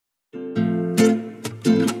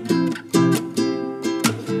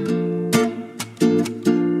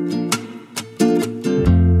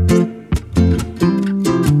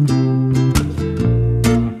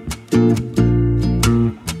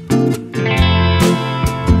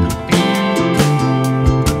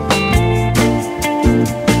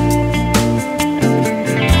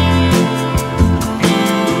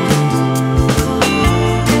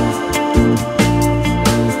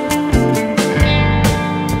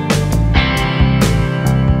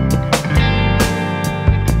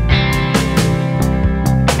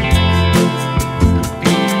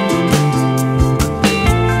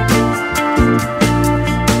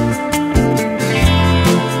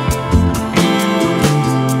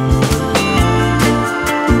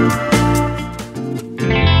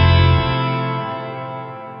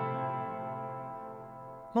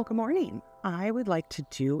Well, good morning. I would like to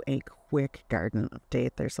do a quick garden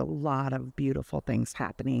update. There's a lot of beautiful things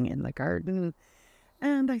happening in the garden,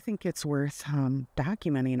 and I think it's worth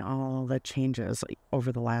documenting all the changes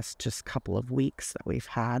over the last just couple of weeks that we've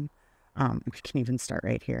had. We can even start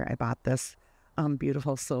right here. I bought this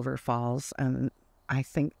beautiful silver falls, and I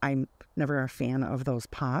think I'm never a fan of those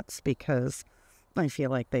pots because I feel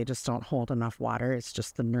like they just don't hold enough water. It's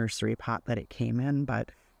just the nursery pot that it came in, but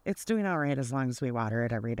it's doing all right as long as we water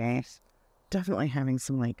it every day. Definitely having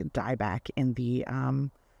some like dieback in the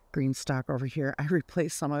green stalk over here. I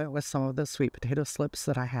replaced some of it with some of the sweet potato slips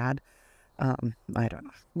that I had. I don't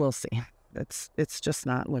know. We'll see. It's just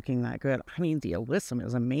not looking that good. I mean, the alyssum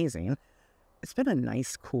is amazing. It's been a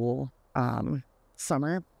nice, cool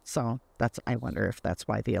summer, so I wonder if that's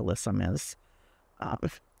why the alyssum is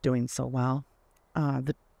doing so well.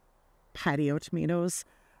 The patio tomatoes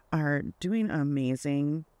are doing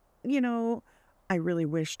amazing. I really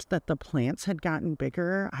wished that the plants had gotten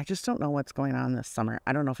bigger. I just don't know what's going on this summer.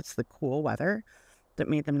 I don't know if it's the cool weather that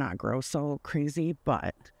made them not grow so crazy,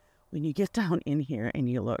 but when you get down in here and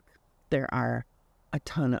you look, there are a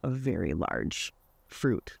ton of very large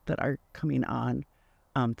fruit that are coming on.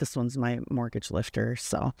 This one's my mortgage lifter,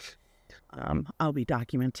 so I'll be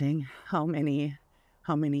documenting how many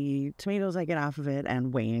tomatoes I get off of it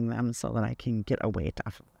and weighing them so that I can get a weight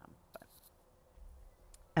off of them.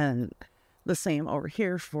 And the same over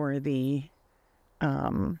here for the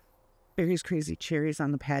Berries Crazy Cherries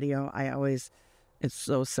on the patio. It's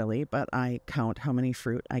so silly, but I count how many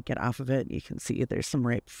fruit I get off of it. You can see there's some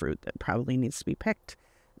ripe fruit that probably needs to be picked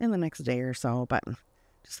in the next day or so, but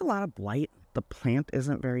just a lot of blight. The plant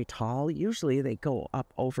isn't very tall. Usually they go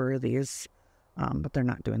up over these, but they're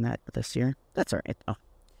not doing that this year. That's all right though.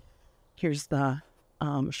 Here's the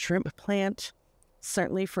shrimp plant.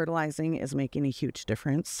 Certainly fertilizing is making a huge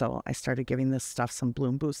difference. So I started giving this stuff some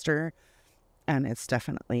bloom booster, and it's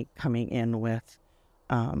definitely coming in with,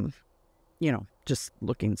 just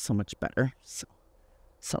looking so much better. So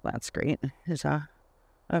that's great. There's a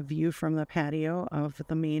view from the patio of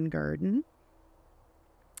the main garden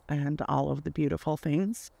and all of the beautiful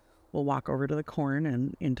things. We'll walk over to the corn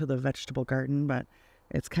and into the vegetable garden, but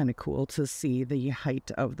it's kind of cool to see the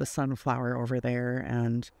height of the sunflower over there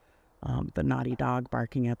and the naughty dog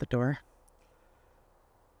barking at the door.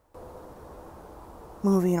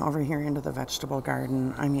 Moving over here into the vegetable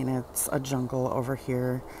garden, I mean, it's a jungle over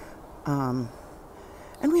here. And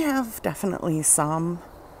we have definitely some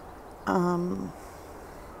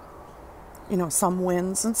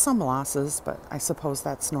wins and some losses, but I suppose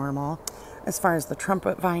that's normal. As far as the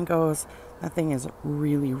trumpet vine goes, that thing is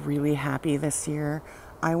really, really happy this year.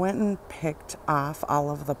 I went and picked off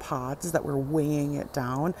all of the pods that were weighing it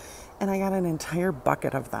down, and I got an entire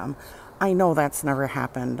bucket of them. I know that's never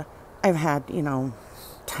happened. I've had, 10,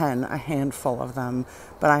 a handful of them,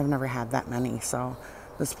 but I've never had that many. So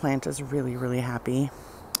this plant is really, really happy.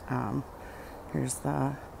 Here's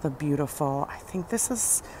the beautiful, I think this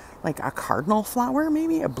is like a cardinal flower,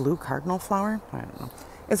 maybe a blue cardinal flower. I don't know.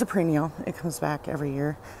 It's a perennial. It comes back every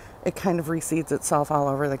year. It kind of reseeds itself all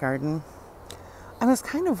over the garden. I was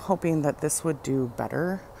kind of hoping that this would do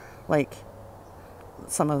better. Like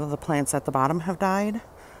some of the plants at the bottom have died.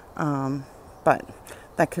 But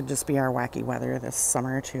that could just be our wacky weather this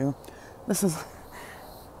summer too. This is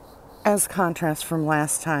as contrast from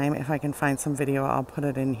last time. If I can find some video, I'll put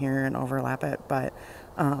it in here and overlap it. But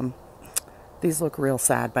these look real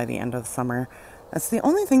sad by the end of the summer. That's the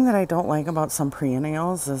only thing that I don't like about some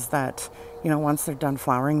perennials is that, once they're done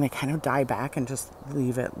flowering, they kind of die back and just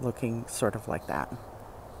leave it looking sort of like that.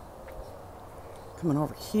 Coming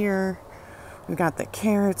over here, we've got the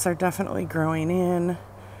carrots are definitely growing in.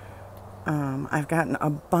 I've gotten a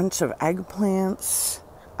bunch of eggplants.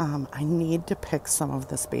 I need to pick some of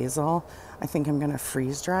this basil. I think I'm going to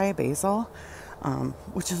freeze dry basil,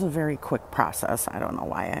 which is a very quick process. I don't know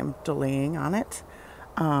why I'm delaying on it.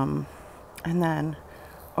 And then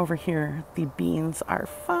over here, the beans are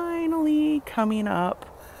finally coming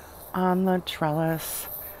up on the trellis.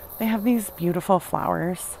 They have these beautiful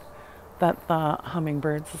flowers that the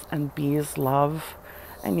hummingbirds and bees love.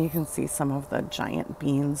 And you can see some of the giant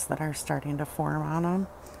beans that are starting to form on them.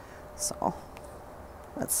 So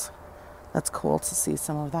that's cool to see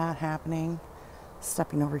some of that happening.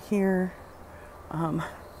 Stepping over here.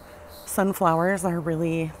 Sunflowers are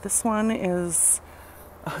really, this one is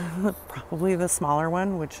probably the smaller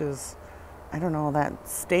one, which is, I don't know, that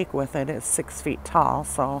stake with it is 6 feet tall,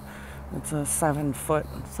 so it's a 7-foot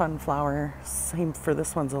sunflower. Same for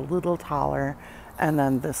this one's a little taller, and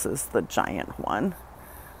then this is the giant one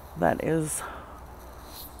that is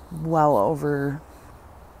well over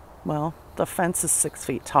Well, the fence is 6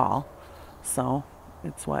 feet tall, so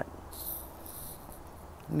it's what,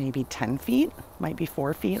 maybe 10 feet, might be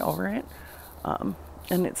 4 feet over it.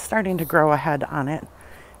 And it's starting to grow a head on it.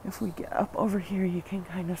 If we get up over here, you can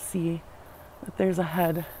kind of see that there's a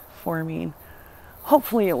head forming.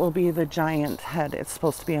 Hopefully it will be the giant head. It's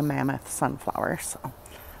supposed to be a mammoth sunflower, so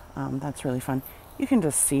that's really fun. You can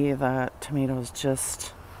just see the tomatoes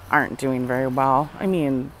just aren't doing very well. I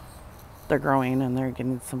mean, they're growing and they're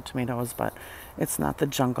getting some tomatoes, but it's not the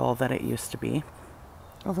jungle that it used to be.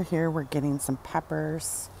 Over here, we're getting some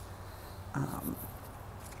peppers.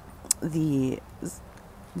 The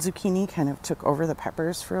zucchini kind of took over the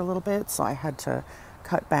peppers for a little bit, so I had to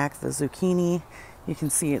cut back the zucchini. You can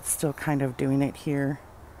see it's still kind of doing it here.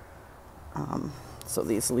 So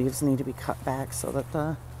these leaves need to be cut back so that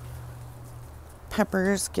the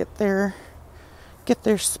peppers get their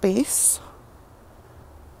space.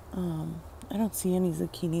 I don't see any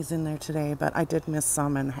zucchinis in there today, but I did miss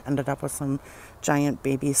some and ended up with some giant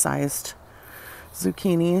baby-sized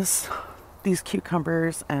zucchinis. These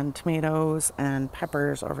cucumbers and tomatoes and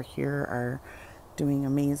peppers over here are doing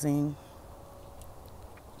amazing.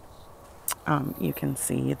 You can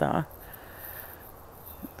see the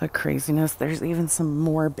craziness. There's even some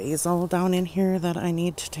more basil down in here that I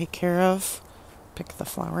need to take care of, pick the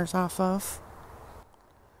flowers off of.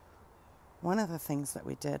 One of the things that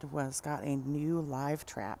we did was got a new live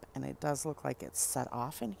trap, and it does look like it's set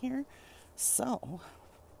off in here. So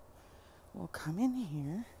we'll come in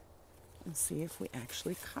here and see if we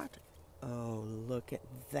actually caught it. Oh, look at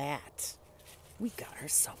that. We got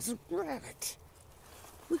ourselves a rabbit.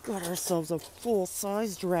 We got ourselves a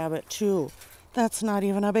full-sized rabbit, too. That's not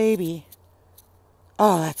even a baby.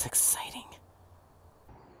 Oh, that's exciting.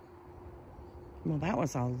 Well, that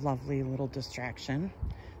was a lovely little distraction.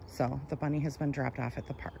 So the bunny has been dropped off at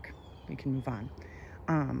the park. We can move on.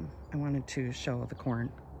 I wanted to show the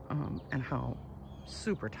corn and how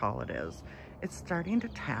super tall it is. It's starting to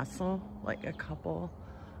tassel, like a couple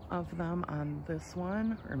of them on this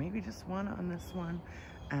one, or maybe just one on this one.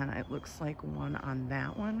 And it looks like one on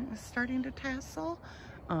that one is starting to tassel.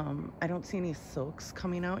 I don't see any silks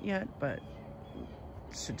coming out yet, but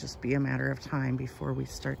it should just be a matter of time before we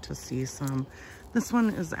start to see some. This one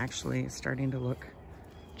is actually starting to look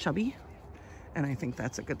chubby, and I think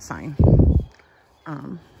that's a good sign.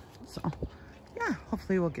 So yeah,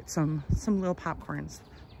 hopefully we'll get some little popcorns.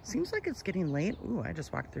 Seems like it's getting late. Ooh, I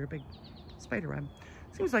just walked through a big spider web.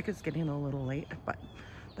 Seems like it's getting a little late, but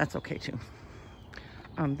that's okay too.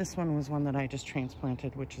 This one was one that I just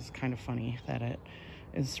transplanted, which is kind of funny that it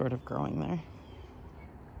is sort of growing there.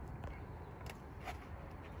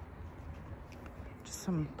 Just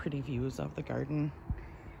some pretty views of the garden.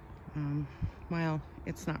 While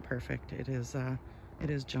it's not perfect, it is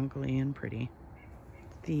jungly and pretty.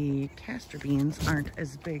 The castor beans aren't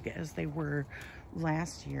as big as they were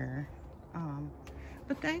last year,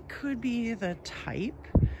 but that could be the type.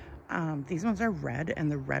 These ones are red, and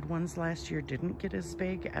the red ones last year didn't get as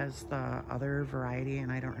big as the other variety,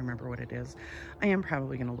 and I don't remember what it is. I am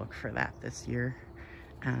probably going to look for that this year,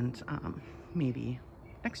 and maybe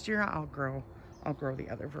next year I'll grow the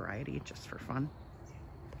other variety just for fun.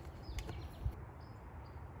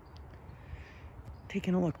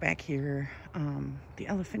 Taking a look back here, the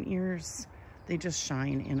elephant ears, they just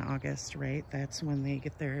shine in August, right? That's when they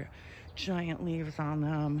get their giant leaves on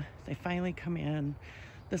them. They finally come in.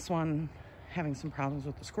 This one having some problems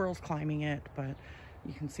with the squirrels climbing it, but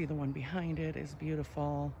you can see the one behind it is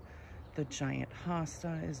beautiful. The giant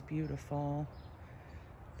hosta is beautiful.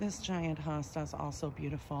 This giant hosta is also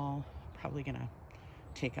beautiful. Probably gonna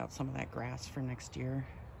take out some of that grass for next year.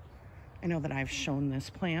 I know that I've shown this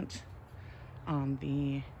plant on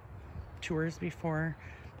the tours before.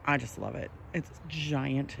 I just love it. It's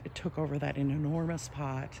giant. It took over that enormous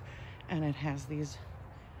pot, and it has these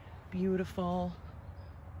beautiful,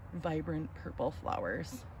 vibrant purple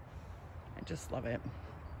flowers. I just love it.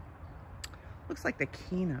 Looks like the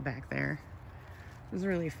Kina back there is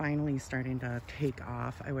really finally starting to take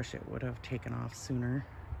off. I wish it would have taken off sooner,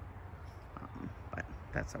 but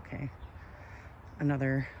that's okay.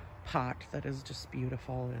 Another pot that is just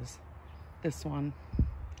beautiful is this one.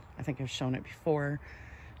 I think I've shown it before.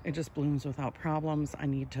 It just blooms without problems. I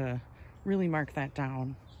need to really mark that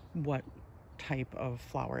down, what type of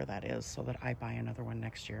flower that is, so that I buy another one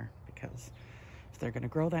next year, because if they're going to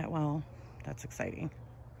grow that well, that's exciting.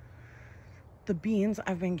 The beans,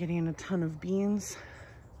 I've been getting a ton of beans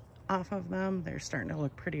off of them. They're starting to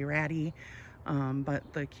look pretty ratty, but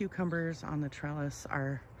the cucumbers on the trellis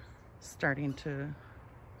are starting to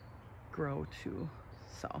grow too,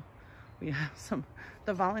 so We have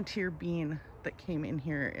the volunteer bean that came in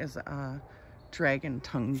here is a dragon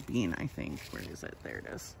tongue bean, I think. Where is it? There it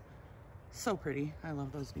is. So pretty. I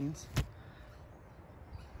love those beans.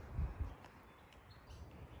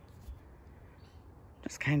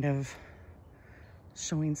 Just kind of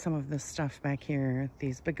showing some of this stuff back here.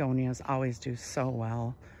 These begonias always do so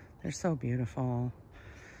well. They're so beautiful.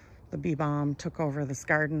 The bee balm took over this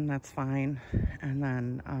garden, that's fine. And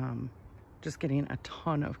then just getting a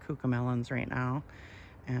ton of cucamelons right now.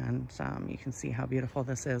 And you can see how beautiful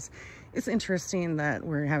this is. It's interesting that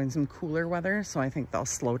we're having some cooler weather, so I think they'll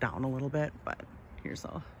slow down a little bit, but here's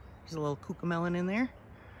a little cucamelon in there.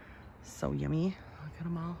 So yummy. Look at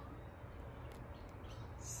them all.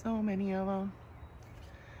 So many of them.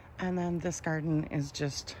 And then this garden is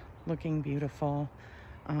just looking beautiful.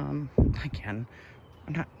 Again,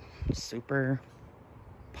 I'm not super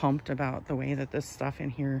pumped about the way that this stuff in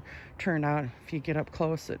here turned out. If you get up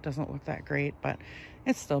close, it doesn't look that great, but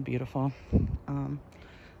it's still beautiful.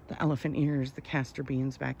 The elephant ears, the castor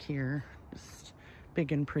beans back here, just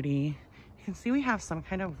big and pretty. You can see we have some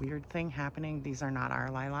kind of weird thing happening. These are not our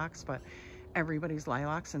lilacs, but everybody's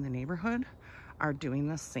lilacs in the neighborhood are doing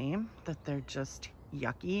the same, that they're just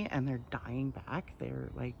yucky and they're dying back. They're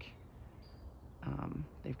like,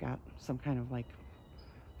 they've got some kind of like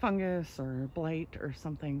fungus or blight or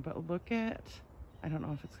something. But look at, I don't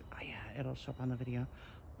know if it's, oh yeah, it'll show up on the video.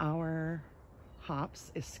 Our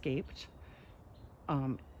hops escaped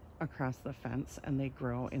across the fence, and they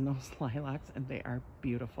grow in those lilacs, and they are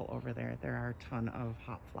beautiful over there. There are a ton of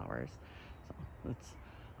hop flowers, so it's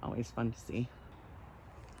always fun to see.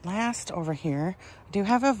 Last over here, I do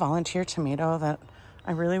have a volunteer tomato that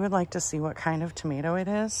I really would like to see what kind of tomato it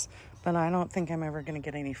is, but I don't think I'm ever going to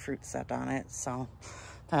get any fruit set on it. So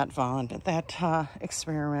that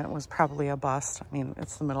experiment was probably a bust. I mean,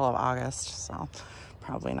 it's the middle of August, so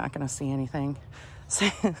probably not going to see anything.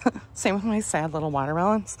 Same with my sad little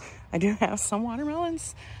watermelons. I do have some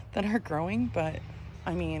watermelons that are growing, but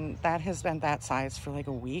I mean, that has been that size for like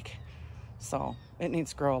a week. So it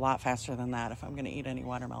needs to grow a lot faster than that if I'm going to eat any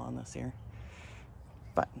watermelon this year.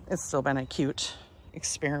 But it's still been a cute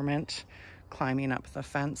experiment climbing up the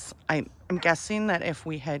fence. I'm guessing that if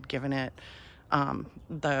we had given it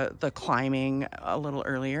the climbing a little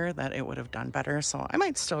earlier, that it would have done better. So I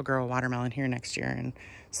might still grow a watermelon here next year and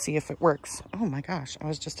see if it works. Oh my gosh, I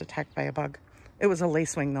was just attacked by a bug. It was a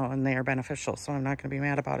lacewing though, and they are beneficial, so I'm not going to be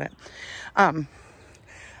mad about it.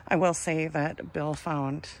 I will say that Bill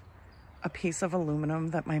found a piece of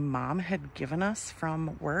aluminum that my mom had given us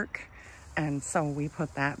from work, and so we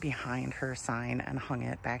put that behind her sign and hung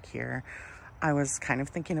it back here. I was kind of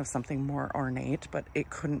thinking of something more ornate, but it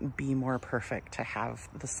couldn't be more perfect to have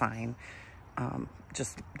the sign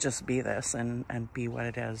just be this and be what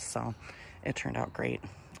it is. So it turned out great.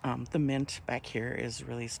 The mint back here is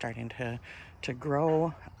really starting to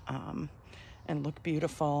grow and look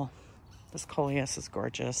beautiful. This coleus is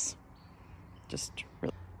gorgeous. Just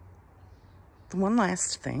really. The one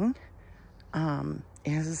last thing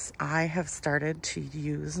is I have started to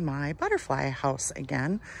use my butterfly house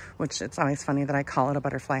again, which it's always funny that I call it a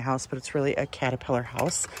butterfly house, but it's really a caterpillar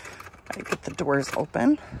house. I get the doors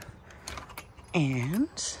open, and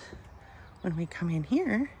when we come in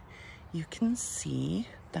here, you can see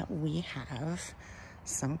that we have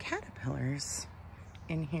some caterpillars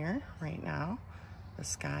in here right now.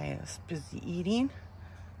 This guy is busy eating.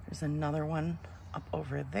 There's another one up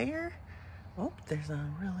over there. Oh, there's a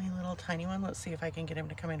really little tiny one. Let's see if I can get him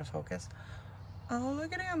to come into focus. Oh,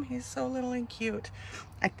 look at him. He's so little and cute.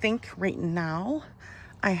 I think right now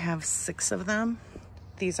I have 6 of them.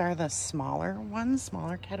 These are the smaller ones,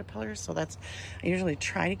 smaller caterpillars. So that's, I usually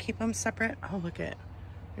try to keep them separate. Oh, look at,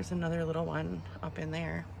 there's another little one up in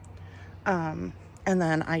there. And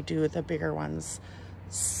then I do the bigger ones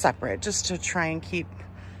separate just to try and keep,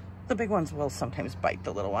 the big ones will sometimes bite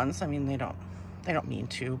the little ones. I mean, they don't mean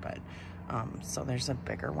to, but so there's a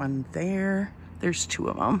bigger one there. There's 2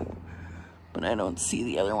 of them, but I don't see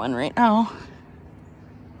the other one right now.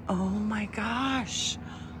 Oh my gosh,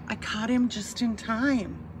 I caught him just in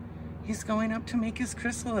time. He's going up to make his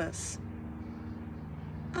chrysalis.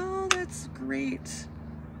 Oh, that's great.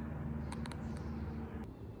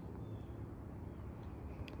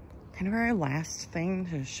 Kind of our last thing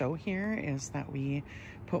to show here is that we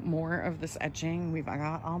put more of this edging. We've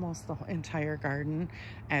got almost the entire garden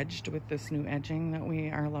edged with this new edging that we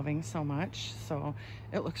are loving so much. So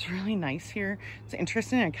it looks really nice here. It's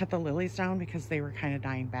interesting, I cut the lilies down because they were kind of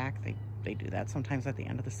dying back. They do that sometimes at the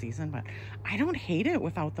end of the season, but I don't hate it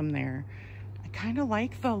without them there. I kind of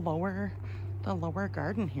like the lower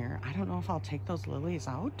garden here. I don't know if I'll take those lilies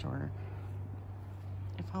out, or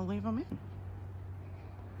if I'll leave them in.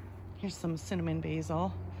 Here's some cinnamon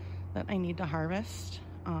basil that I need to harvest,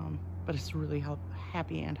 but it's really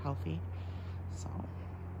happy and healthy. So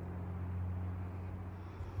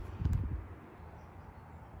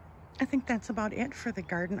I think that's about it for the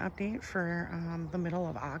garden update for the middle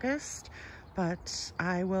of August, but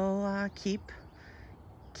I will keep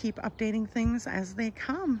updating things as they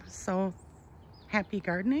come. So happy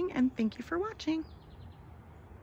gardening, and thank you for watching.